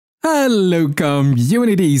Hello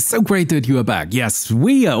community, so great that you are back. Yes,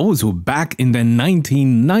 we are also back in the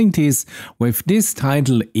 1990s with this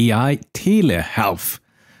title AI Telehealth.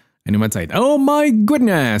 And you might say, oh my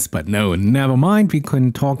goodness, but no, never mind. We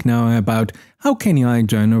can talk now about how can AI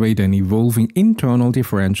generate an evolving internal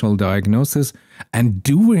differential diagnosis, and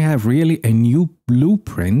do we have really a new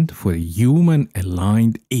blueprint for the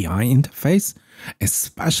human-aligned AI interface,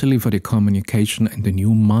 especially for the communication and the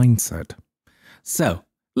new mindset. So,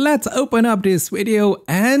 let's open up this video,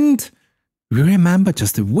 and remember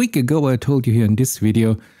just a week ago I told you here in this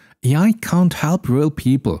video, AI can't help real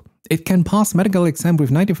people. It can pass medical exam with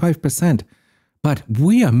 95%, but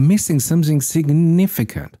we are missing something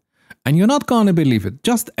significant. And you're not gonna believe it,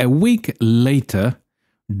 just a week later,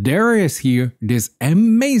 there is here this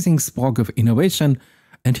amazing spark of innovation,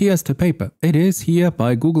 and here's the paper. It is here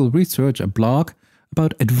by Google Research, a blog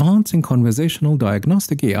about advancing conversational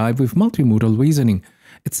diagnostic AI with multimodal reasoning.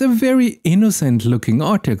 It's a very innocent looking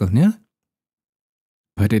article, yeah?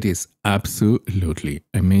 But it is absolutely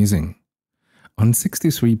amazing. On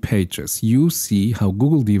 63 pages, you see how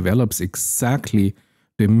Google develops exactly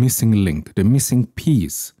the missing link, the missing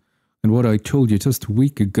piece. And what I told you just a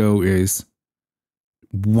week ago is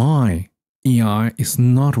why AI is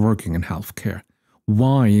not working in healthcare.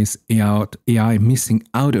 Why is AI missing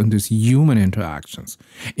out on these human interactions?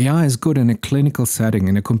 AI is good in a clinical setting,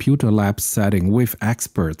 in a computer lab setting with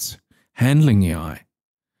experts handling AI.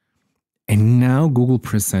 And now Google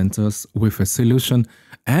presents us with a solution,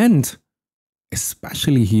 and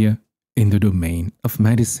especially here in the domain of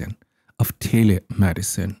medicine, of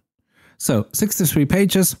telemedicine. So 63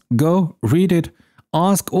 pages, go read it,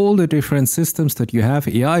 ask all the different systems that you have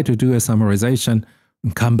AI to do a summarization,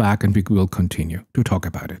 and come back and we will continue to talk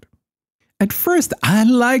about it. At first, I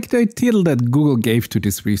like the title that Google gave to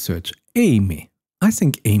this research, AMIE. I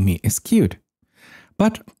think AMIE is cute.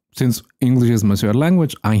 But since English is my third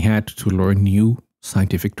language, I had to learn new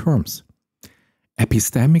scientific terms.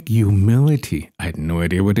 Epistemic humility. I had no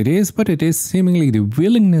idea what it is, but it is seemingly the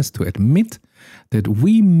willingness to admit that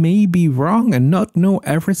we may be wrong and not know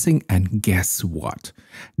everything. And guess what?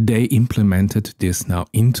 They implemented this now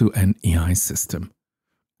into an AI system.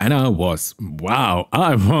 And I was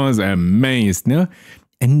amazed. No?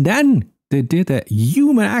 And then they did a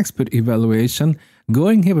human expert evaluation,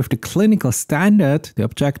 going here with the clinical standard, the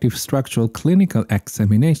objective structural clinical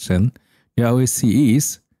examination, the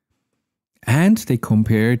OSCEs, and they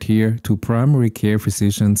compared here to primary care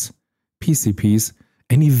physicians, PCPs,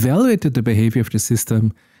 and evaluated the behavior of the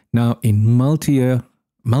system now in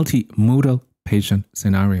multimodal patient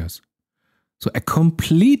scenarios. So a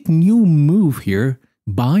complete new move here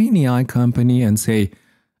by an AI company, and say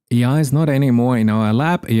AI is not anymore in our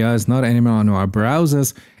lab, AI is not anymore on our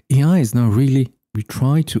browsers, AI is now really, we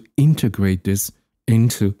try to integrate this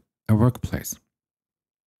into a workplace.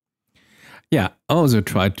 Yeah, also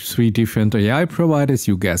tried 3 different AI providers,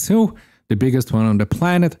 you guess who, the biggest one on the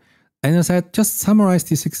planet, and I said, just summarize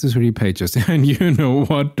these 63 pages, and you know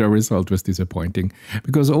what, the result was disappointing,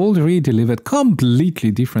 because all 3 delivered completely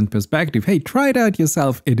different perspective. Hey, try it out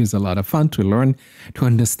yourself, it is a lot of fun to learn, to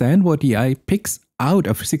understand what the AI picks out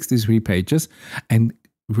of 63 pages, and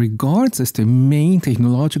regards as the main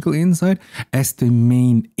technological insight, as the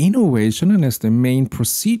main innovation, and as the main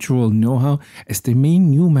procedural know-how, as the main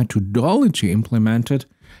new methodology implemented.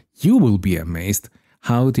 You will be amazed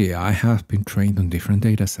how the AI has been trained on different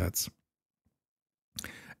datasets.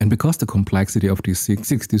 And because the complexity of these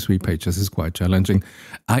 63 pages is quite challenging,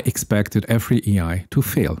 I expected every AI to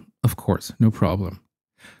fail. Of course, no problem.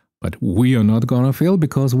 But we are not gonna fail,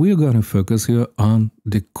 because we are gonna focus here on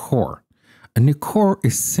the core. And the core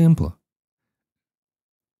is simple.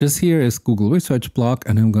 This here is Google Research blog,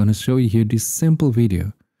 and I'm gonna show you here this simple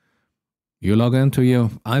video. You log into your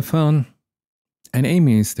iPhone, and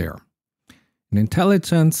AMIE is there. An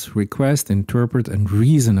intelligence, request, interpret, and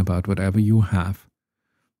reason about whatever you have.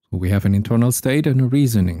 So we have an internal state and a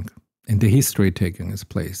reasoning, and the history taking its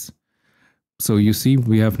place. So you see,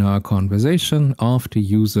 we have now a conversation of the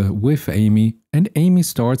user with AMIE, and AMIE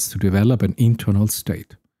starts to develop an internal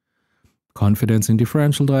state. Confidence in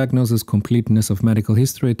differential diagnosis, completeness of medical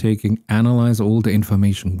history taking, analyze all the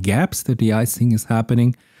information gaps that the AI think is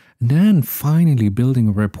happening, and then finally building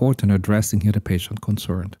a report and addressing here the patient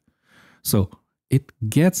concerned. So it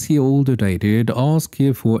gets here all the data. It asks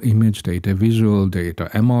here for image data, visual data,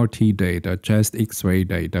 MRT data, chest X-ray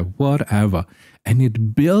data, whatever. And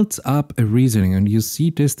it builds up a reasoning. And you see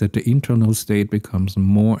this, that the internal state becomes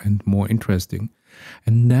more and more interesting.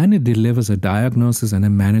 And then it delivers a diagnosis and a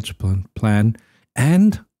management plan,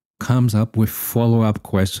 and comes up with follow-up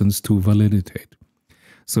questions to validate.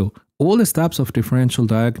 So all the steps of differential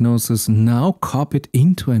diagnosis now copied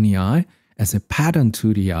into an AI as a pattern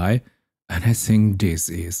to the AI, and I think this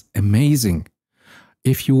is amazing.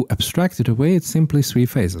 If you abstract it away, it's simply three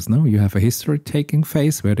phases. No, you have a history-taking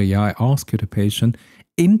phase where the AI asks you, the patient,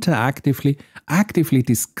 interactively, actively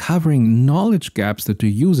discovering knowledge gaps that the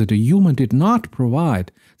user, the human, did not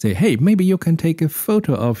provide. Say, hey, maybe you can take a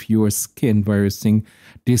photo of your skin where you think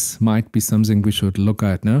this might be something we should look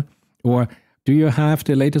at, no? Or do you have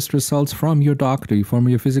the latest results from your doctor, from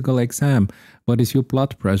your physical exam? What is your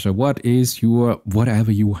blood pressure? What is your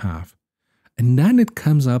whatever you have? And then it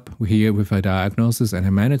comes up here with a diagnosis and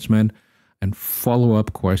a management and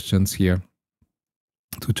follow-up questions here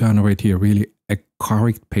to generate here really a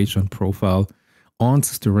correct patient profile,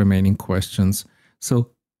 answers the remaining questions.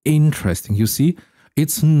 So interesting. You see,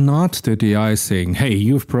 it's not that the AI is saying, hey,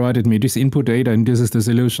 you've provided me this input data and this is the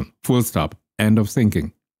solution. Full stop. End of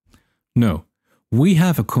thinking. No, we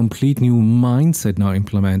have a complete new mindset now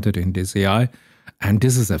implemented in this AI. And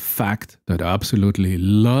this is a fact that I absolutely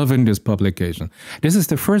love in this publication. This is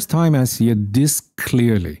the first time I see it this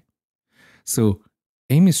clearly. So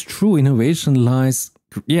AMIE's true innovation lies,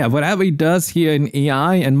 whatever it does here in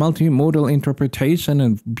AI and multimodal interpretation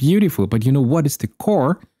and beautiful. But you know what is the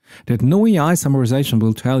core that no AI summarization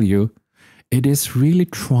will tell you? It is really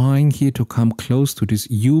trying here to come close to this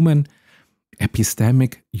human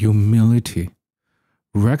epistemic humility.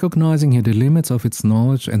 Recognizing here the limits of its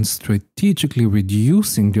knowledge and strategically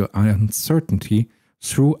reducing the uncertainty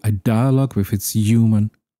through a dialogue with its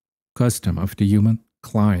human customer, of the human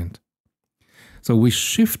client. So we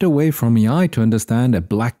shift away from AI to understand a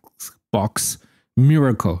black box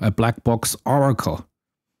miracle, a black box oracle,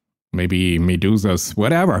 maybe Medusa's,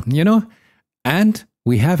 whatever, you know? And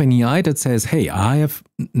we have an AI that says, hey, I have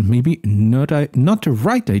maybe not the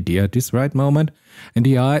right idea at this right moment, and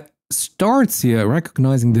the AI starts here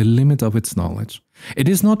recognizing the limit of its knowledge. It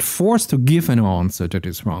is not forced to give an answer that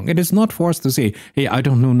is wrong. It is not forced to say, hey, I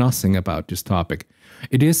don't know nothing about this topic.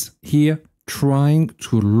 It is here trying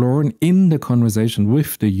to learn in the conversation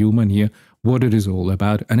with the human here what it is all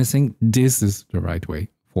about. And I think this is the right way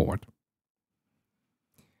forward.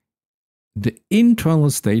 The internal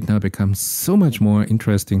state now becomes so much more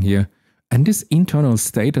interesting here. And this internal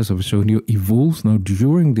state, as I've shown you, evolves now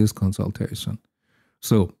during this consultation.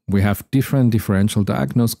 So we have different differential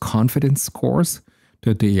diagnosis confidence scores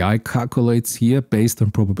that the AI calculates here based on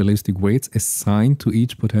probabilistic weights assigned to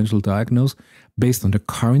each potential diagnosis based on the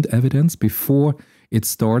current evidence before it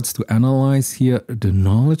starts to analyze here the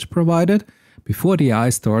knowledge provided, before the AI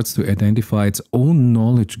starts to identify its own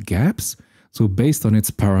knowledge gaps. So based on its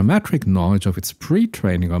parametric knowledge of its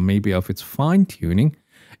pre-training or maybe of its fine-tuning,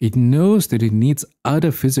 it knows that it needs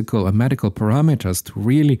other physical and medical parameters to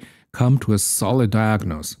really come to a solid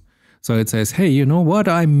diagnosis. So it says, hey, you know what?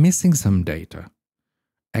 I'm missing some data.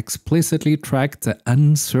 Explicitly track the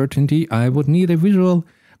uncertainty. I would need a visual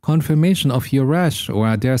confirmation of your rash,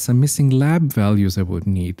 or there are some missing lab values I would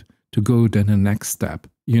need to go to the next step.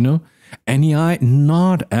 You know, an AI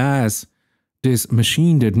not as this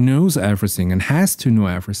machine that knows everything and has to know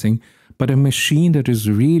everything, but a machine that is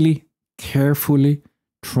really carefully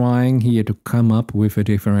trying here to come up with a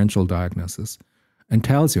differential diagnosis and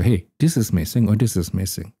tells you, hey, this is missing or this is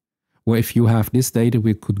missing. Or if you have this data,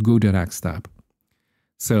 we could go to the next step.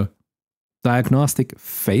 So diagnostic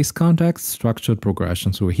phase context, structured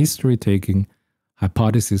progression, so history taking,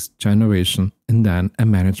 hypothesis generation, and then a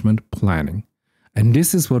management planning. And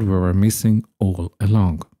this is what we were missing all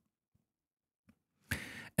along.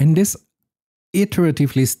 And this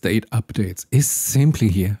iteratively state updates is simply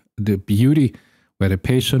here the beauty where the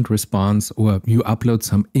patient responds, or you upload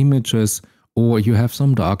some images, or you have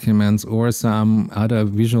some documents or some other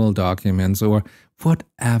visual documents, or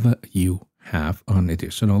whatever you have on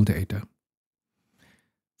additional data.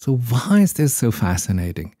 So why is this so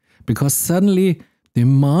fascinating? Because suddenly the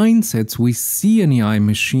mindsets we see in AI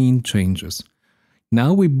machine changes.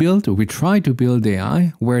 Now we try to build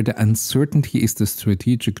AI where the uncertainty is the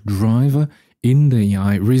strategic driver in the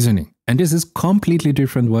AI reasoning. And this is completely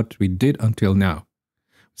different what we did until now.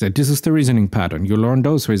 So this is the reasoning pattern. You learn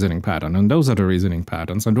those reasoning patterns, and those are the reasoning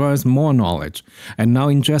patterns, and there is more knowledge. And now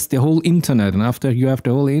ingest the whole internet, and after you have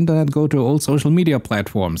the whole internet, go to all social media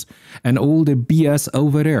platforms and all the BS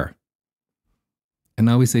over there. And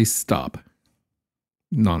now we say stop.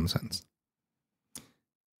 Nonsense.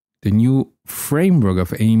 The new framework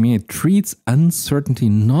of AMIE treats uncertainty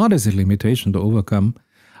not as a limitation to overcome,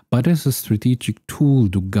 but as a strategic tool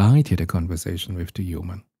to guide the conversation with the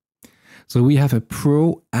human. So we have a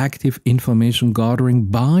proactive information gathering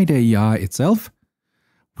by the AI itself.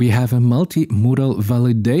 We have a multimodal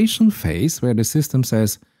validation phase where the system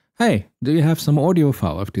says, hey, do you have some audio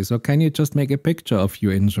file of this? Or can you just make a picture of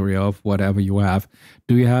your injury, of whatever you have?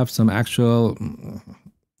 Do you have some actual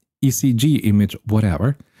ECG image,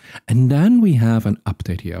 whatever? And then we have an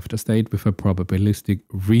update here of the state with a probabilistic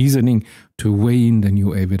reasoning to weigh in the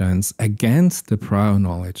new evidence against the prior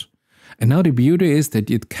knowledge. And now the beauty is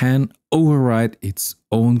that it can override its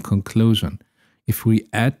own conclusion. If we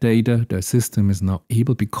add data, the system is now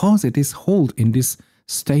able, because it is held in this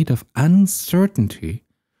state of uncertainty,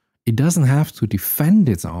 it doesn't have to defend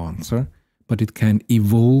its answer, but it can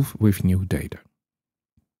evolve with new data.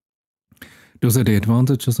 Those are the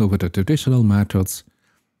advantages over the traditional methods.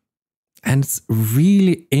 And it's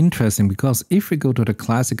really interesting because if we go to the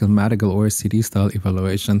classical medical OECD style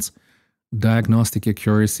evaluations, diagnostic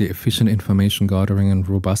accuracy, efficient information gathering, and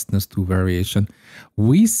robustness to variation,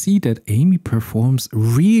 we see that AMIE performs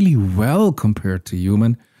really well compared to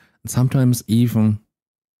human, and sometimes even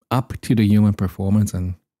up to the human performance,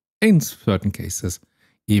 and in certain cases,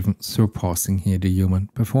 even surpassing here the human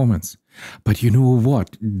performance. But you know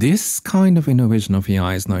what? This kind of innovation of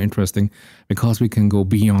AI is now interesting because we can go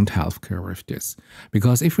beyond healthcare with this.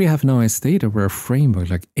 Because if we have now a state-aware framework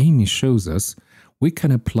like AMIE shows us, we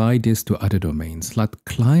can apply this to other domains like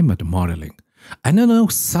climate modeling. And I know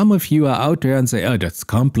some of you are out there and say, oh, that's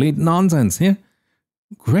complete nonsense. Yeah,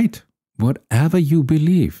 great. Whatever you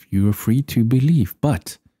believe, you are free to believe.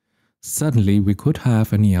 But suddenly we could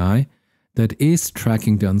have an AI that is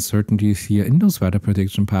tracking the uncertainties here in those weather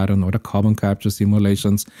prediction patterns or the carbon capture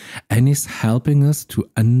simulations and is helping us to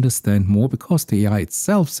understand more, because the AI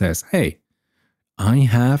itself says, hey, I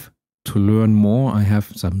have to learn more, I have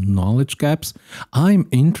some knowledge gaps, I'm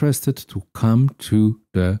interested to come to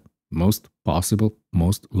the most possible,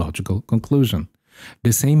 most logical conclusion.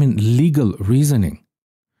 The same in legal reasoning,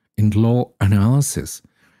 in law analysis,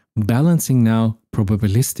 balancing now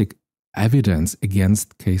probabilistic evidence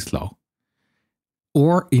against case law.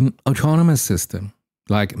 Or in autonomous system,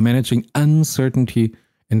 like managing uncertainty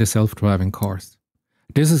in the self-driving cars.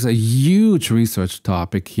 This is a huge research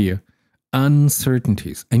topic here,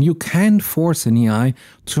 uncertainties. And you can force an AI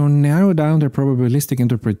to narrow down the probabilistic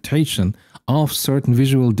interpretation of certain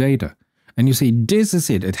visual data. And you say, this is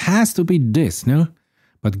it has to be this, no?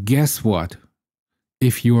 But guess what?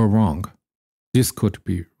 If you are wrong, this could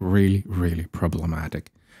be really, really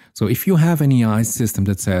problematic. So if you have an AI system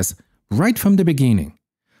that says, right from the beginning,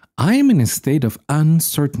 I am in a state of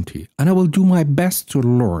uncertainty and I will do my best to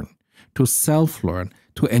learn, to self-learn,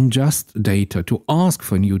 to ingest data, to ask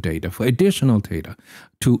for new data, for additional data,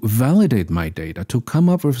 to validate my data, to come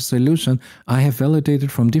up with a solution I have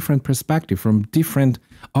validated from different perspectives, from different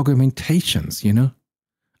argumentations, you know?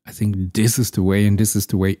 I think this is the way, and this is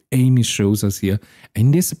the way AMIE shows us here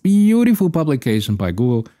in this beautiful publication by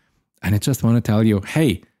Google. And I just want to tell you,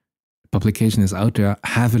 hey, publication is out there,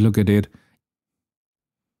 have a look at it.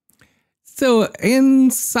 So in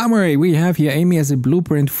summary, we have here AMIE as a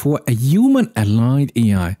blueprint for a human-aligned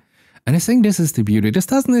AI. And I think this is the beauty.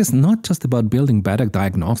 This is not just about building better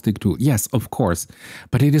diagnostic tools. Yes, of course.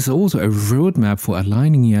 But it is also a roadmap for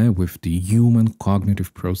aligning AI with the human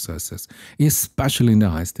cognitive processes, especially in the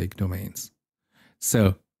high-stake domains.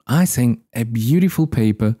 So I think a beautiful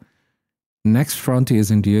paper. Next frontier is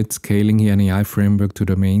indeed scaling here an AI framework to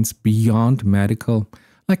domains beyond medical,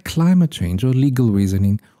 like climate change or legal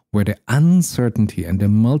reasoning, where the uncertainty and the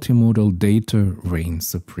multimodal data reign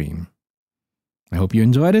supreme. I hope you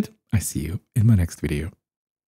enjoyed it. I see you in my next video.